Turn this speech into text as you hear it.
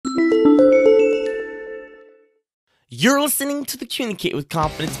You're listening to the Communicate with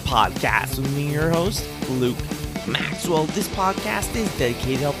Confidence podcast with me, your host, Luke Maxwell. This podcast is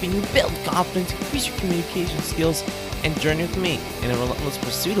dedicated to helping you build confidence, increase your communication skills, and journey with me in a relentless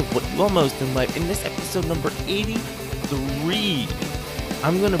pursuit of what you want most in life. In this episode number 83,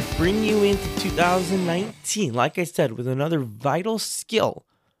 I'm going to bring you into 2019, like I said, with another vital skill.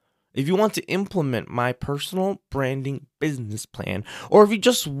 If you want to implement my personal branding business plan, or if you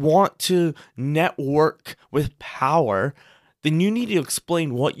just want to network with power, then you need to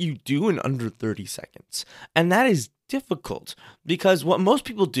explain what you do in under 30 seconds. And that is difficult because what most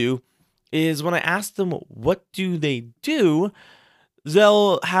people do is when I ask them what do they do,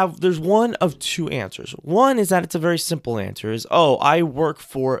 there's one of two answers. One is that it's a very simple answer is, oh, I work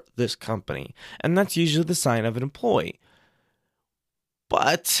for this company. And that's usually the sign of an employee.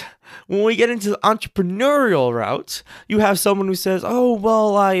 But when we get into the entrepreneurial route, you have someone who says, oh,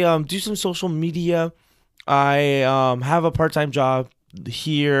 well, I do some social media. I have a part-time job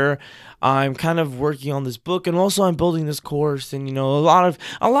here. I'm kind of working on this book, and also I'm building this course, and a lot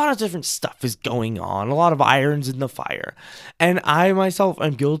of different stuff is going on, a lot of irons in the fire. And I myself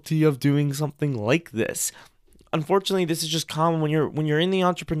am guilty of doing something like this. Unfortunately, this is just common when you're in the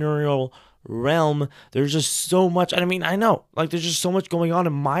entrepreneurial realm. There's just so much, and I know, there's just so much going on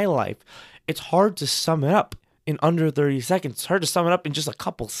in my life. It's hard to sum it up in under 30 seconds. It's hard to sum it up in just a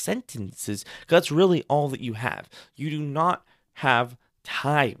couple sentences, because that's really all that you have. You do not have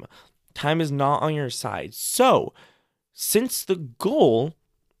time. Time is not on your side. So, since the goal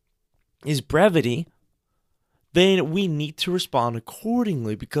is brevity, then we need to respond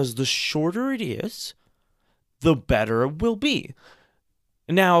accordingly, because the shorter it is, the better it will be.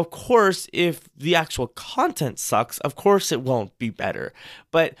 Now, of course, if the actual content sucks, of course it won't be better.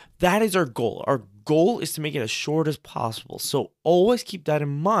 But that is our goal. Our goal is to make it as short as possible. So always keep that in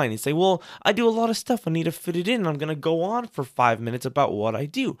mind and say, well, I do a lot of stuff. I need to fit it in. I'm going to go on for 5 minutes about what I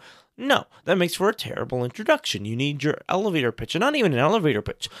do. No, that makes for a terrible introduction. You need your elevator pitch, and not even an elevator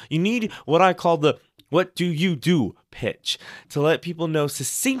pitch. You need what I call the what do you do pitch to let people know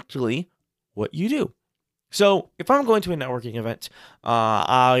succinctly what you do. So if I'm going to a networking event,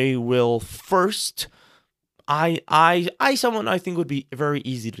 I will first, someone I think would be very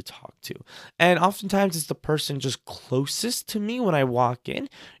easy to talk to. And oftentimes it's the person just closest to me when I walk in,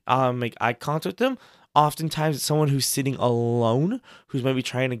 make eye contact with them. Oftentimes it's someone who's sitting alone, who's maybe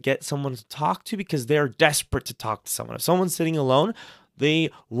trying to get someone to talk to because they're desperate to talk to someone. If someone's sitting alone, they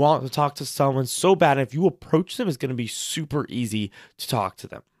want to talk to someone so bad. And if you approach them, it's going to be super easy to talk to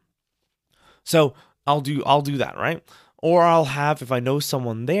them. So I'll do that, right? Or I'll have, if I know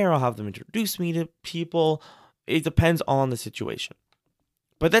someone there, I'll have them introduce me to people. It depends on the situation.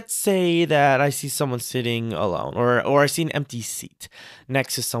 But let's say that I see someone sitting alone, or I see an empty seat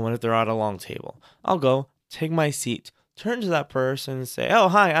next to someone if they're at a long table. I'll go, take my seat, turn to that person and say, oh,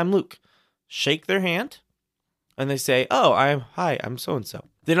 hi, I'm Luke. Shake their hand. And they say, oh, I'm so-and-so.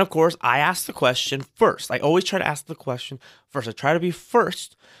 Then, of course, I ask the question first. I always try to ask the question first. I try to be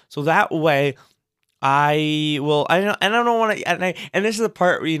first. So that way, I don't want to, and this is the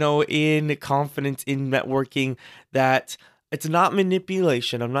part, in confidence, in networking, that it's not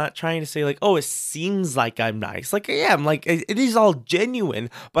manipulation. I'm not trying to say it seems like I'm nice. I am, it is all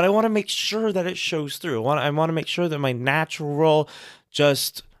genuine, but I want to make sure that it shows through. I want to make sure that my natural,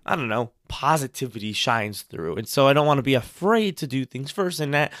 positivity shines through. And so I don't want to be afraid to do things first.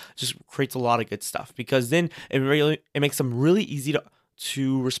 And that just creates a lot of good stuff, because then it makes them really easy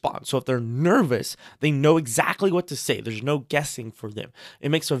to respond. So if they're nervous, they know exactly what to say. There's no guessing for them. It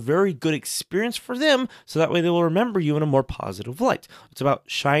makes a very good experience for them, so that way they will remember you in a more positive light. It's about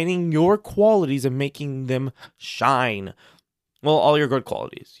shining your qualities and making them shine. Well, all your good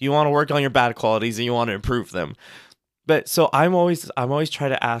qualities. You want to work on your bad qualities and you want to improve them. But so I'm always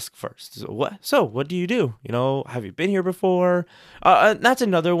trying to ask first. What do you do? Have you been here before? That's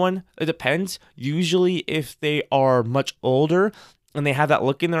another one. It depends. Usually if they are much older and they have that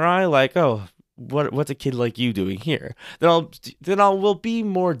look in their eye, oh, what's a kid like you doing here? Then I will be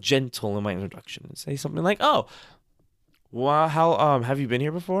more gentle in my introduction and say something like, oh, well, how have you been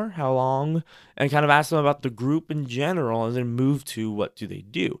here before? How long? And kind of ask them about the group in general, and then move to what do they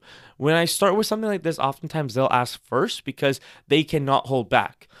do. When I start with something like this, oftentimes they'll ask first because they cannot hold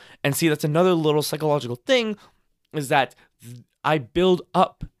back. And see, that's another little psychological thing, is that I build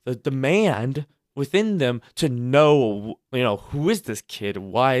up the demand within them to know, who is this kid?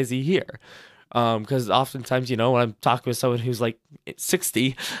 Why is he here? Because oftentimes, when I'm talking with someone who's like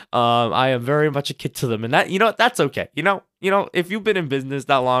 60, I am very much a kid to them, and that, that's okay. If you've been in business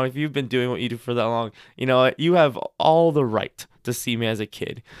that long, if you've been doing what you do for that long, you have all the right to see me as a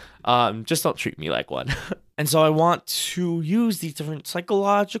kid. Just don't treat me like one. And so I want to use these different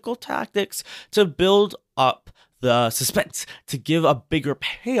psychological tactics to build up the suspense, to give a bigger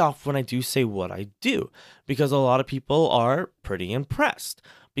payoff when I do say what I do, because a lot of people are pretty impressed,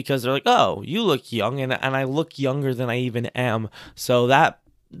 because they're like, oh, you look young, and I look younger than I even am. So that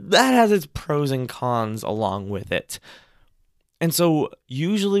has its pros and cons along with it. And so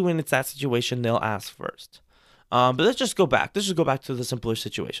usually when it's that situation, they'll ask first. But let's just go back. Let's just go back to the simpler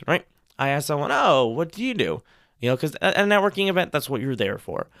situation, right? I ask someone, oh, what do you do? Because at a networking event, that's what you're there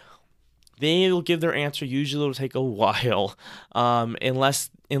for. They'll give their answer. Usually it'll take a while,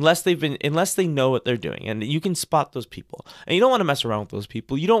 unless they know what they're doing, and you can spot those people. And you don't want to mess around with those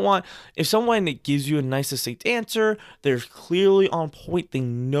people. You don't want, if someone gives you a nice succinct answer, they're clearly on point, they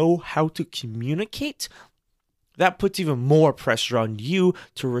know how to communicate, that puts even more pressure on you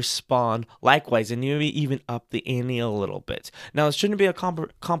to respond likewise, and maybe even up the ante a little bit. Now, it shouldn't be a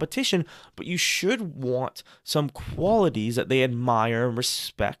competition, but you should want some qualities that they admire and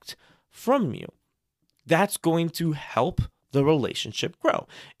respect from you. That's going to help the relationship grow.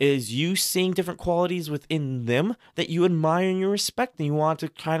 Is you seeing different qualities within them that you admire and you respect and you want to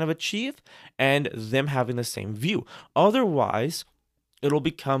kind of achieve, and them having the same view. Otherwise, it'll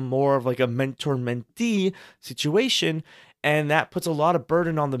become more of like a mentor-mentee situation, and that puts a lot of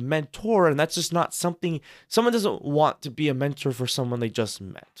burden on the mentor, and that's just not something, someone doesn't want to be a mentor for someone they just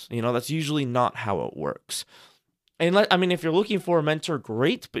met. That's usually not how it works. And if you're looking for a mentor,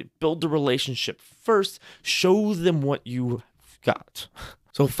 great, but build the relationship first. Show them what you got.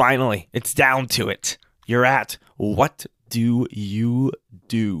 So finally, it's down to it. You're at, what do you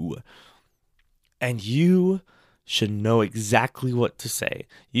do? And you should know exactly what to say.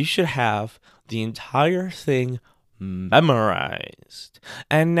 You should have the entire thing memorized.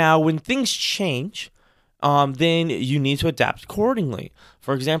 And now when things change, then you need to adapt accordingly.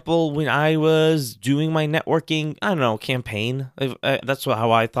 For example, when I was doing my networking, campaign, that's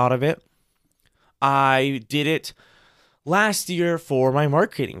how I thought of it. I did it last year for my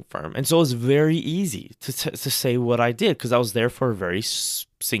marketing firm. And so it was very easy to say what I did, because I was there for a very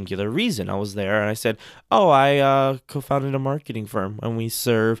singular reason. I was there and I said, I co-founded a marketing firm, and we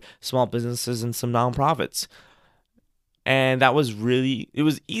serve small businesses and some nonprofits. And it was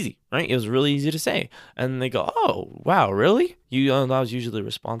easy, right? It was really easy to say. And they go, oh, wow, really? I was usually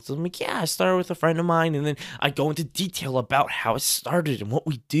responsive. I'm like, yeah, I started with a friend of mine. And then I go into detail about how it started and what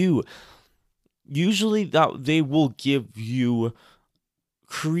we do. Usually they will give you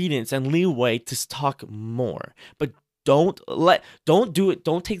credence and leeway to talk more. But don't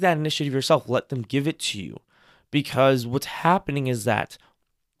take that initiative yourself. Let them give it to you. Because what's happening is that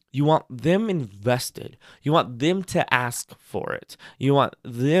you want them invested. You want them to ask for it. You want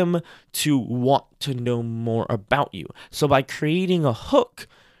them to want to know more about you. So by creating a hook,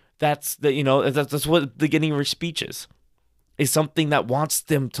 that's what the beginning of your speech is something that wants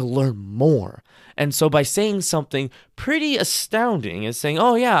them to learn more. And so by saying something pretty astounding, is saying,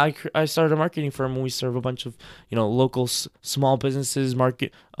 oh yeah, I started a marketing firm and we serve a bunch of local small businesses,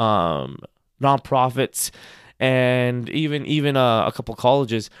 nonprofits, and even a couple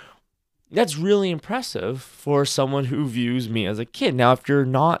colleges. That's really impressive for someone who views me as a kid. Now, if you're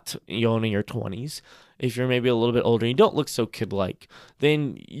not in your 20s, if you're maybe a little bit older and you don't look so kid-like,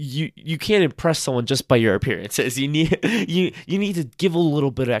 then you can't impress someone just by your appearances. You need to give a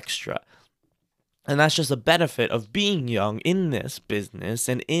little bit extra. And that's just a benefit of being young in this business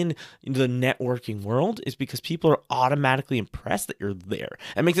and in the networking world, is because people are automatically impressed that you're there.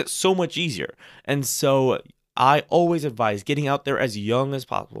 It makes it so much easier. And so I always advise getting out there as young as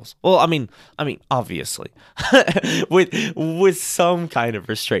possible. Well, I mean, obviously, with some kind of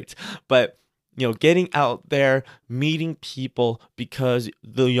restraints, but getting out there, meeting people, because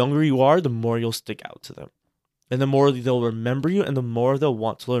the younger you are, the more you'll stick out to them, and the more they'll remember you, and the more they'll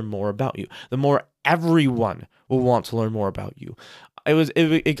want to learn more about you. The more everyone will want to learn more about you.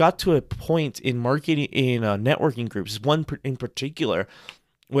 It got to a point in marketing, in networking groups, one in particular,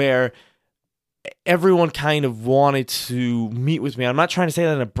 where everyone kind of wanted to meet with me. I'm not trying to say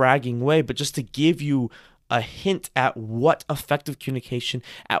that in a bragging way, but just to give you a hint at what effective communication,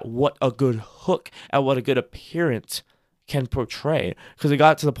 at what a good hook, at what a good appearance can portray. Because it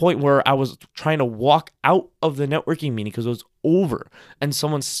got to the point where I was trying to walk out of the networking meeting because it was over, and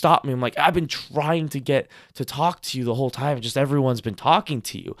someone stopped me. I'm like, I've been trying to get to talk to you the whole time, just everyone's been talking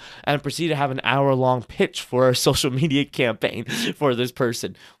to you. And I proceeded to have an hour-long pitch for a social media campaign for this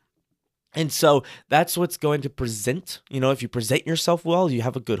person. And so that's what's going to present. If you present yourself well, you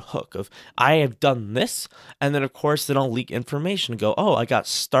have a good hook of, I have done this. And then, of course, then I'll leak information and go, oh, I got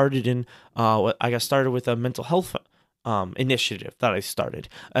started with a mental health initiative that I started.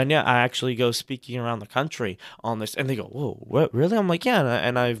 And yeah, I actually go speaking around the country on this. And they go, whoa, what, really? I'm like, yeah.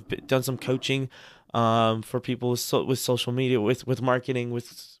 And I've done some coaching for people with social media, with marketing,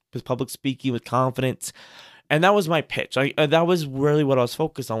 with public speaking, with confidence. And that was my pitch. That was really what I was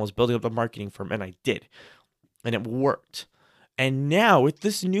focused on, was building up a marketing firm, and I did. And it worked. And now with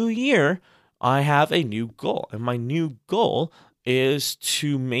this new year, I have a new goal. And my new goal is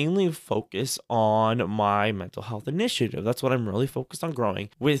to mainly focus on my mental health initiative. That's what I'm really focused on growing,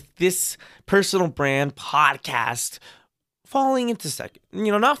 with this personal brand podcast falling into second.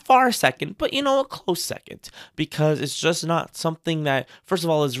 Not far second, but a close second, because it's just not something that, first of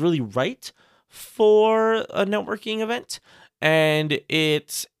all, is really right for a networking event, and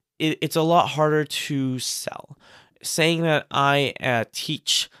it's a lot harder to sell. Saying that I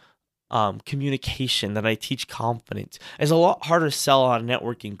teach communication, that I teach confidence, is a lot harder to sell on a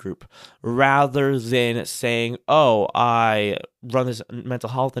networking group, rather than saying, oh, I run this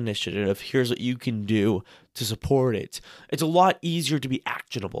mental health initiative, here's what you can do to support it. It's a lot easier to be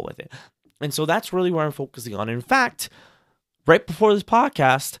actionable with it. And so that's really where I'm focusing on. In fact, right before this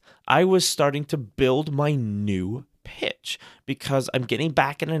podcast, I was starting to build my new pitch, because I'm getting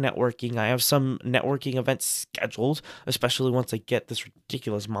back into networking. I have some networking events scheduled, especially once I get this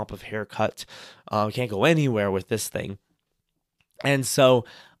ridiculous mop of hair cut. I can't go anywhere with this thing. And so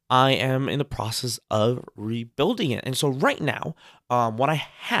I am in the process of rebuilding it. And so right now, what I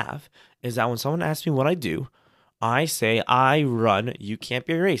have is that when someone asks me what I do, I say I run You Can't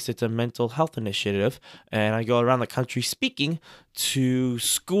Be Erased. It's a mental health initiative, and I go around the country speaking to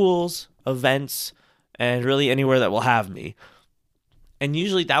schools, events, and really anywhere that will have me. And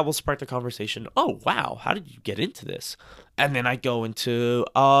usually that will spark the conversation. Oh, wow, how did you get into this? And then I go into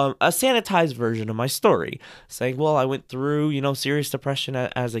a sanitized version of my story, saying, well, I went through, serious depression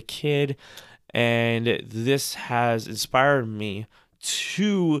as a kid, and this has inspired me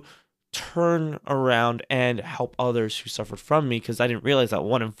to turn around and help others who suffered from me, because I didn't realize that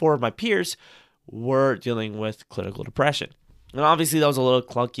 1 in 4 of my peers were dealing with clinical depression. And obviously that was a little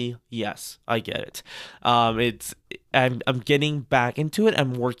clunky. Yes, I get it. I'm getting back into it.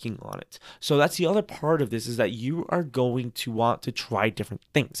 I'm working on it. So that's the other part of this, is that you are going to want to try different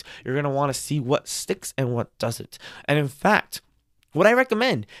things. You're going to want to see what sticks and what doesn't. And in fact, what I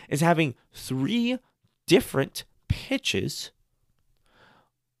recommend is having 3 different pitches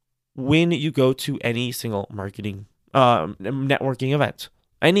when you go to any single marketing networking event.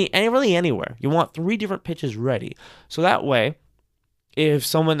 Really anywhere. You want 3 different pitches ready. So that way, if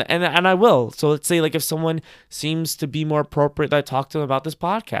someone, and I will, so let's say like if someone seems to be more appropriate that I talk to them about this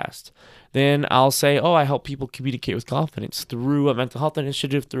podcast, then I'll say, oh, I help people communicate with confidence through a mental health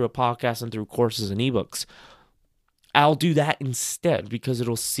initiative, through a podcast, and through courses and ebooks. I'll do that instead, because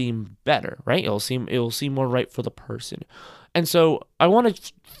it'll seem better, right? It'll seem more right for the person. And so I want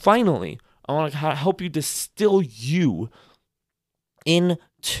to help you distill you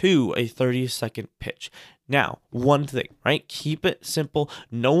into a 30-second pitch. Now, one thing, right? Keep it simple.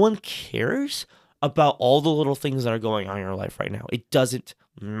 No one cares about all the little things that are going on in your life right now. It doesn't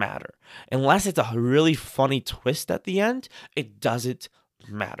matter. Unless it's a really funny twist at the end, it doesn't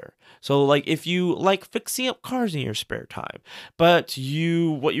matter. So like if you like fixing up cars in your spare time, but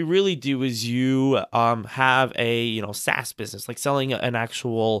what you really do is you have a SaaS business, like selling an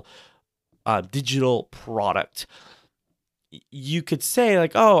actual digital product. You could say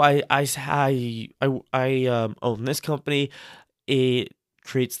like, oh, I own this company. It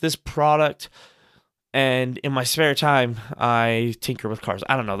creates this product, and in my spare time, I tinker with cars.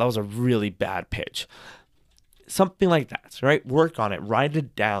 I don't know. That was a really bad pitch. Something like that, right? Work on it. Write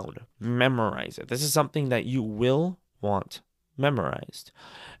it down. Memorize it. This is something that you will want memorized.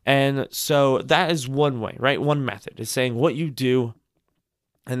 And so that is one way, right? One method is saying what you do,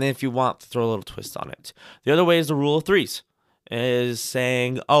 and then if you want to throw a little twist on it. The other way is the rule of 3s. Is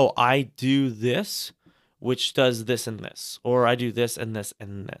saying, oh, I do this, which does this and this, or I do this and this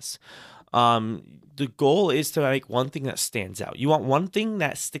and this. The goal is to make one thing that stands out. You want one thing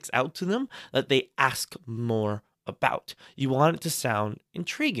that sticks out to them that they ask more about. You want it to sound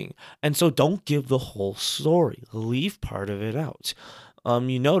intriguing. And so don't give the whole story. Leave part of it out.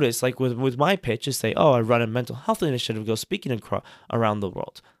 You notice, like with my pitch, is say, oh, I run a mental health initiative, go speaking around the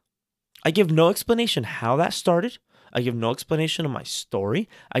world. I give no explanation how that started. I give no explanation of my story.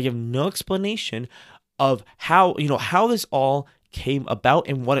 I give no explanation of how this all came about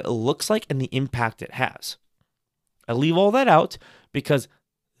and what it looks like and the impact it has. I leave all that out because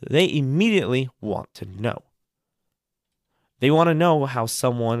they immediately want to know. They want to know how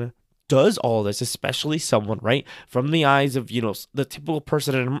someone does all this, especially someone, right, from the eyes of, the typical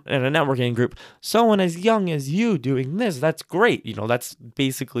person in a networking group, someone as young as you doing this, that's great. That's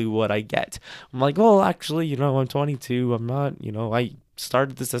basically what I get. I'm like, well, actually, I'm 22. I'm not, I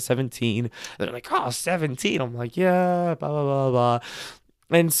started this at 17. They're like, oh, 17. I'm like, yeah, blah, blah, blah, blah.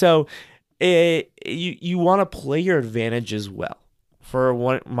 And so you want to play your advantages well. For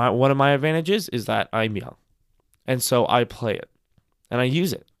one of my advantages is that I'm young. And so I play it and I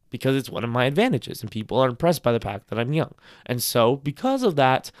use it because it's one of my advantages and people are impressed by the fact that I'm young. And so because of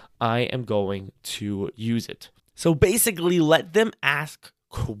that, I am going to use it. So basically, let them ask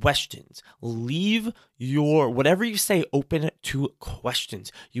questions. Leave your whatever you say open to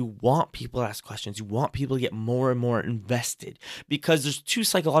questions. You want people to ask questions. You want people to get more and more invested because there's two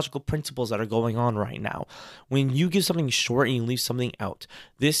psychological principles that are going on right now. When you give something short and you leave something out,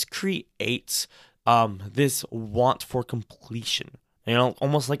 this creates this want for completion.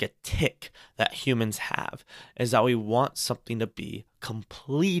 Almost like a tick that humans have is that we want something to be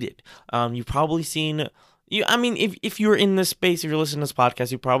completed. You've probably seen, if you're in this space, if you're listening to this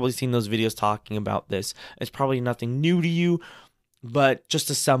podcast, you've probably seen those videos talking about this. It's probably nothing new to you, but just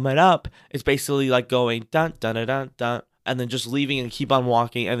to sum it up, it's basically like going dun dun dun dun dun, and then just leaving and keep on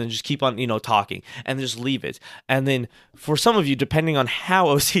walking and then just keep on, talking and just leave it. And then for some of you, depending on how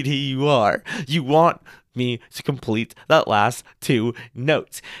OCD you are, you want me to complete that last two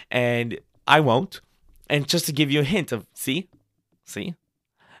notes. And I won't. And just to give you a hint of, see?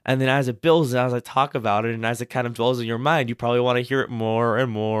 And then as it builds, as I talk about it, and as it kind of dwells in your mind, you probably want to hear it more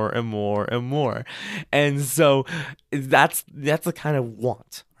and more and more and more. And so that's the kind of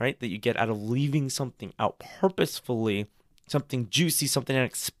want, right, that you get out of leaving something out purposefully, something juicy, something that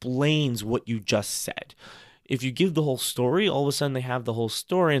explains what you just said. If you give the whole story, all of a sudden they have the whole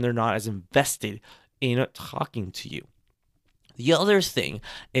story and they're not as invested in talking to you. The other thing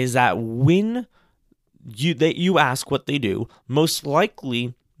is that when you ask what they do, most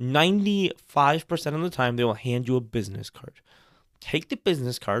likely 95% of the time they will hand you a business card. Take the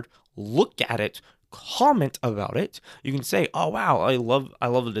business card, look at it, comment about it. You can say, "Oh wow, I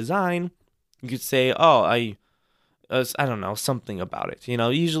love the design." You could say, "Oh, I don't know, something about it."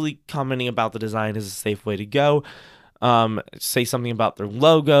 Usually commenting about the design is a safe way to go. Say something about their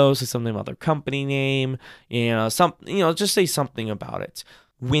logo, say something about their company name, just say something about it.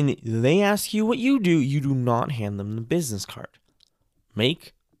 When they ask you what you do not hand them the business card.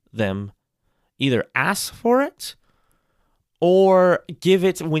 Make them either ask for it or give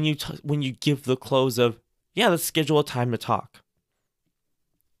it when you give the close of, yeah, let's schedule a time to talk.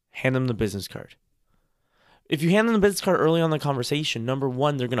 Hand them the business card. If you hand them the business card early on in the conversation, number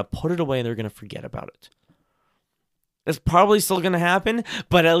one, they're going to put it away and they're going to forget about it. It's probably still going to happen,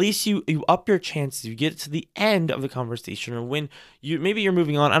 but at least you up your chances. You get to the end of the conversation, or when maybe you're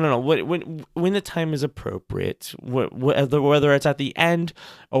moving on. I don't know when the time is appropriate, whether it's at the end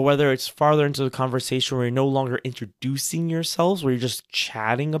or whether it's farther into the conversation where you're no longer introducing yourselves, where you're just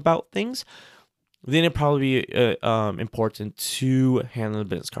chatting about things. Then it'd probably be important to hand them the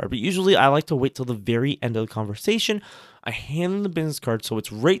business card. But usually I like to wait till the very end of the conversation. I hand them the business card so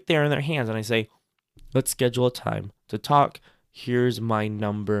it's right there in their hands, and I say, let's schedule a time to talk. Here's my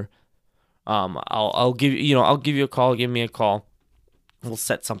number. I'll give you a call. Give me a call. We'll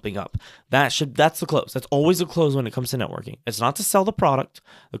set something up. That's the close. That's always the close when it comes to networking. It's not to sell the product.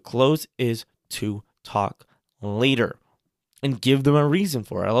 The close is to talk later and give them a reason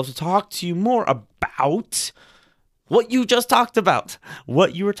for it. I love to talk to you more about what you just talked about,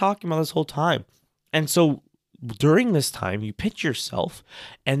 what you were talking about this whole time. And so during this time, you pitch yourself,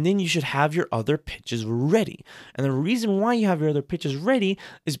 and then you should have your other pitches ready. And the reason why you have your other pitches ready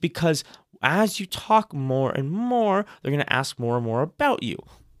is because as you talk more and more, they're going to ask more and more about you.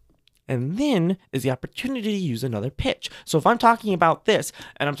 And then is the opportunity to use another pitch. So if I'm talking about this,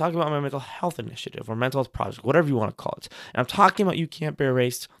 and I'm talking about my mental health initiative or mental health project, whatever you want to call it, and I'm talking about You Can't Be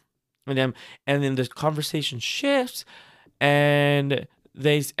Erased, and then the conversation shifts, and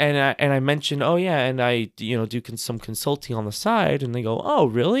I mentioned, oh yeah, and I do some consulting on the side, and they go, oh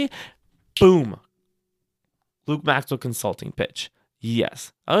really? Boom. Luke Maxwell consulting pitch.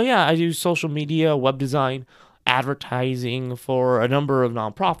 Yes. Oh yeah, I do social media, web design, advertising for a number of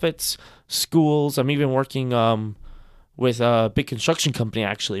nonprofits, schools. I'm even working with a big construction company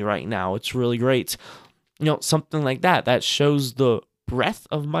actually right now. It's really great. Something like that shows the breadth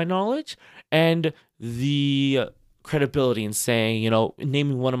of my knowledge and the credibility in saying,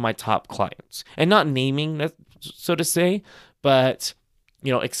 naming one of my top clients, and not naming, so to say, but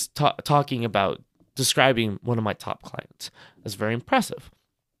talking about describing one of my top clients. That's very impressive.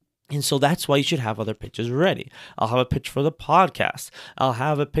 And so that's why you should have other pitches ready. I'll have a pitch for the podcast. I'll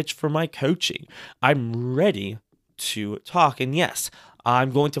have a pitch for my coaching. I'm ready to talk. And yes,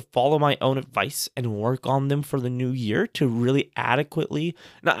 I'm going to follow my own advice and work on them for the new year to really effectively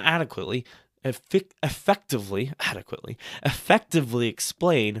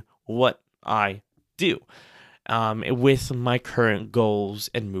explain what I do with my current goals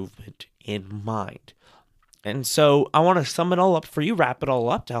and movement in mind. And so I want to sum it all up for you, wrap it all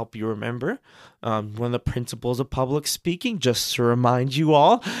up to help you remember one of the principles of public speaking, just to remind you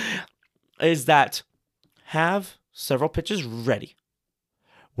all, is that have several pitches ready.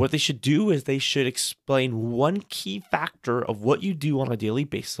 What they should do is they should explain one key factor of what you do on a daily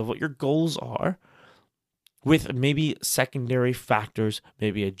basis, of what your goals are, with maybe secondary factors,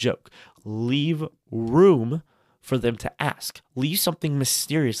 maybe a joke. Leave room for them to ask. Leave something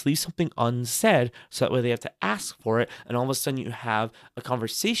mysterious, leave something unsaid, so that way they have to ask for it, and all of a sudden you have a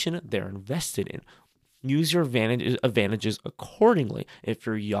conversation they're invested in. Use your advantages accordingly. If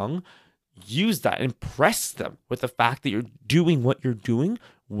you're young, use that. Impress them with the fact that you're doing what you're doing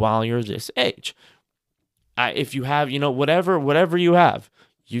while you're this age. If you have, whatever you have,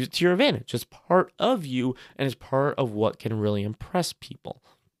 use it to your advantage. It's part of you, and it's part of what can really impress people.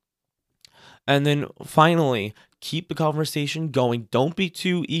 And then finally, keep the conversation going. Don't be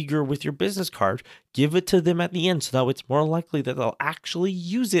too eager with your business card. Give it to them at the end, so that it's more likely that they'll actually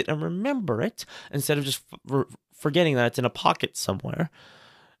use it and remember it instead of just forgetting that it's in a pocket somewhere.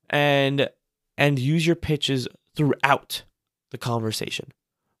 And use your pitches throughout the conversation.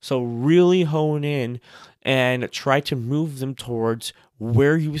 So really hone in and try to move them towards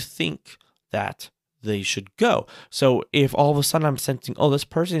where you think that they should go. So if all of a sudden I'm sensing, this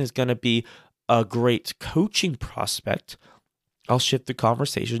person is going to be a great coaching prospect, I'll shift the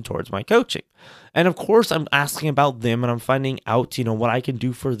conversation towards my coaching. And of course, I'm asking about them and I'm finding out, what I can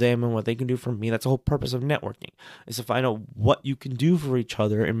do for them and what they can do for me. That's the whole purpose of networking, is to find out what you can do for each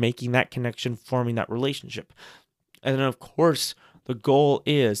other and making that connection, forming that relationship. And then of course, the goal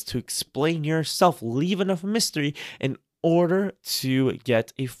is to explain yourself, leave enough mystery in order to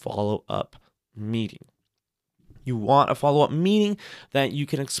get a follow-up meeting. You want a follow-up meeting that you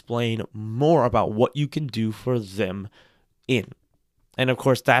can explain more about what you can do for them in. And of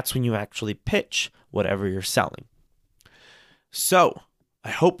course, that's when you actually pitch whatever you're selling. So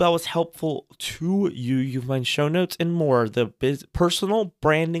I hope that was helpful to you. You find show notes and more, the personal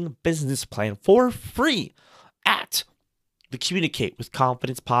branding business plan for free at the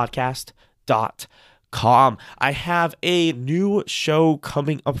CommunicateWithConfidencePodcast.com. I have a new show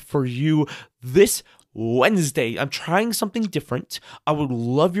coming up for you this Wednesday. I'm trying something different. I would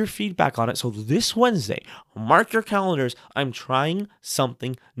love your feedback on it. So this Wednesday, mark your calendars. I'm trying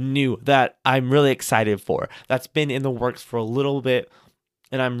something new that I'm really excited for. That's been in the works for a little bit,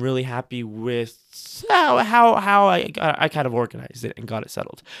 and I'm really happy with how I kind of organized it and got it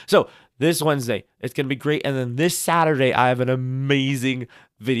settled. So this Wednesday, it's going to be great. And then this Saturday, I have an amazing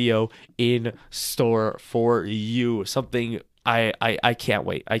video in store for you. Something I can't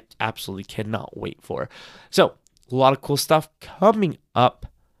wait. I absolutely cannot wait for. So, a lot of cool stuff coming up.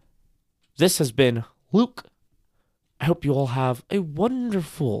 This has been Luke. I hope you all have a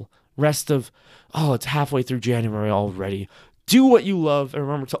wonderful rest of, it's halfway through January already. Do what you love, and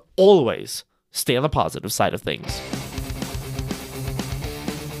remember to always stay on the positive side of things.